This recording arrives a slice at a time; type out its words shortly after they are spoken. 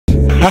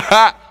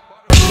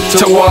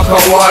To walk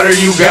on water,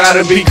 you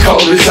gotta be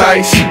cold as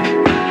ice.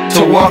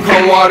 To walk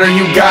on water,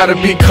 you gotta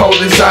be cold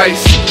as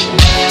ice.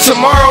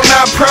 Tomorrow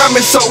not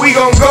promised, so we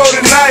gon' go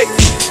tonight.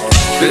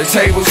 The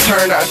tables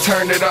turned, I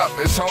turned it up,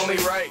 it's only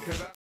right.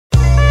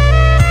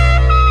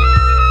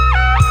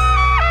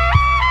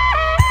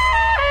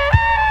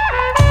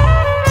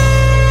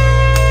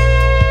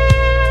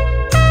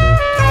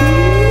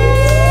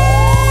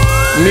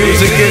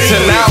 Music is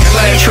an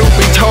outlet, truth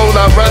be told,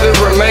 I'd rather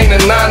remain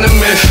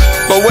anonymous.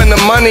 But when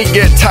the money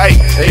get tight,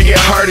 it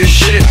get hard as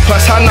shit.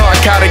 Plus I know I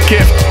got a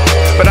gift,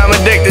 but I'm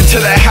addicted to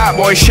that hot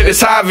boy shit.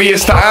 It's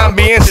obvious, the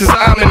ambience is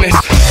ominous.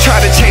 Try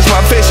to change my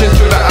vision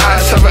through the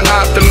eyes of an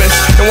optimist,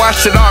 and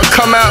watch it all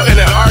come out in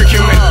an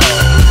argument.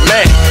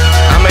 Man,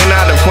 I may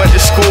not have went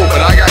to school,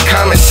 but I got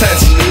common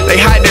sense. They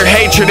hide their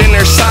hatred in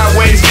their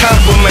sideways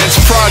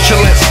compliments.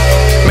 Fraudulence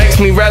makes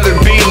me rather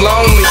be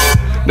lonely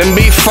than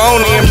be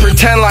phony and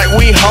pretend like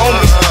we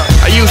homies.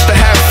 I used to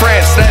have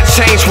friends that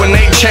changed when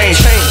they changed.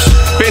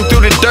 Been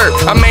through the dirt,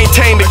 I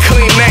maintained a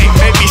clean name.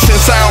 Maybe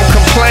since I don't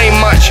complain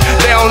much,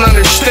 they don't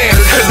understand,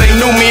 cause they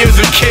knew me as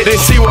a kid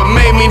and see what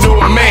made me to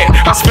a man.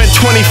 I spent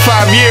 25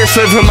 years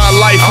living my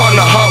life on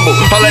the humble.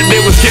 All I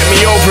did was get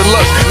me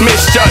overlooked,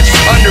 misjudged,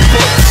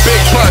 underbooked.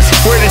 Big buzz,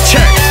 where the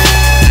check?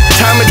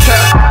 Time to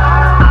tell,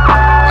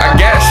 I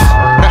guess.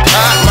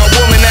 My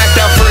woman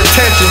act out for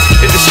attention,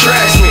 it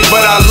distracts me,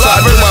 but I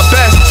love her my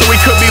best, so we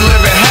could be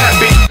living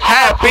happy.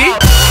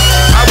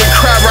 I would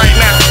cry right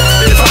now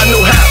if I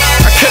knew how.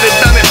 I could've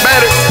done it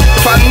better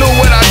if I knew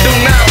what I do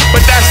now.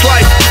 But that's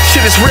life,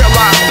 shit is real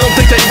life, don't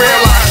think they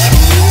realize.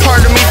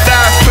 Part of me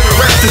died for the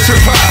rest to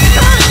survive.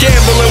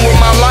 Gambling with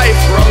my life,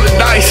 roll the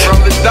dice.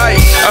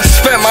 I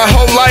spent my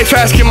whole life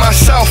asking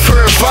myself for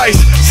advice.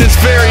 Since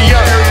very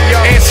young,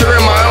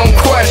 answering my own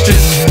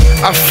questions.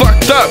 I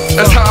fucked up,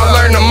 that's how I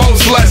learned the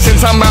most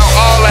lessons. I'm out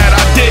all that,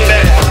 I did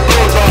that,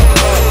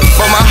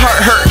 but my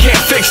heart hurt, can't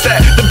fix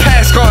that. The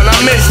past gone, I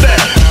miss that.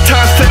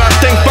 Times that I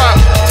think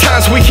about,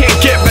 times we can't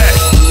get back.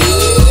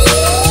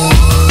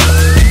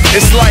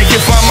 It's like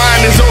if my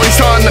mind is always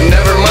on the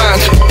never mind.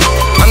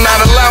 I'm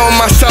not allowing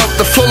myself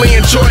to fully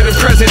enjoy the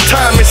present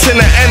time. It's in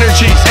the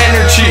energy.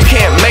 You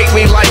can't make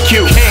me like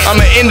you.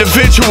 I'm an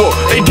individual,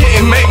 they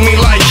didn't make me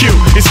like you.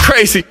 It's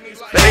crazy,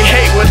 they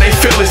hate what they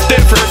feel is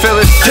different.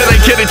 Till they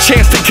get a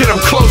chance to get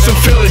up close and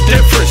feel the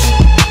difference.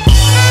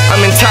 I'm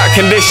in top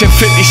condition,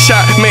 50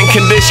 shot, mint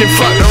condition.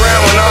 Fucked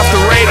around and off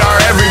the radar,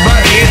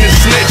 everybody in the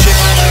snitching.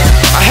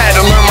 I had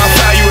to learn my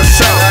value of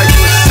self,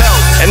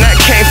 and that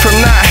came from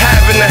not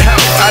having the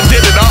help. I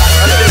did it all,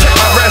 check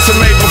my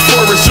resume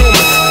before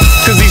resuming,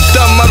 cause these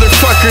dumb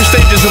motherfuckers,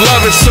 they just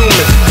love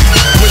assuming.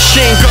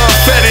 Machine gun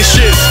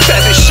fetishes,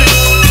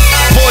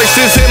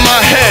 voices in my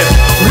head,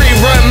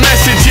 rerun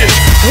messages.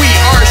 We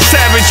are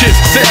savages,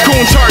 their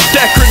goons are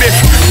decorative.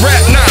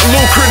 Rap not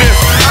lucrative,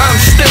 I'm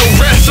still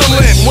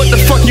wrestling. What the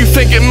fuck you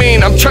think it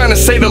mean? I'm trying to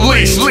say the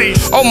least.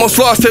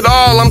 Almost lost it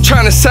all, I'm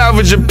trying to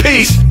salvage a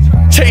piece.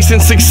 Chasing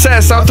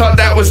success, I thought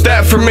that was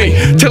that for me,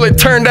 till it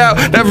turned out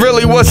that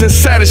really wasn't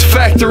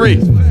satisfactory.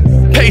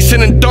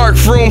 Pacing in dark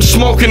rooms,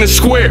 smoking a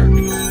square.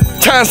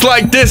 Times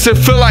like this, it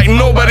feel like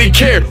nobody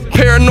cared.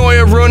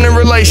 Paranoia ruining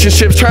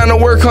relationships, trying to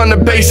work on the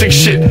basic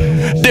shit.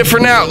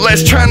 Different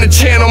outlets, trying to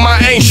channel my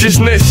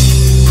anxiousness.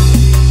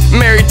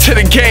 Married to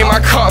the game,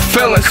 I caught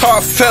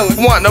feelings.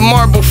 Want the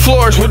marble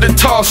floors with the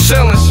tall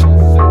ceilings.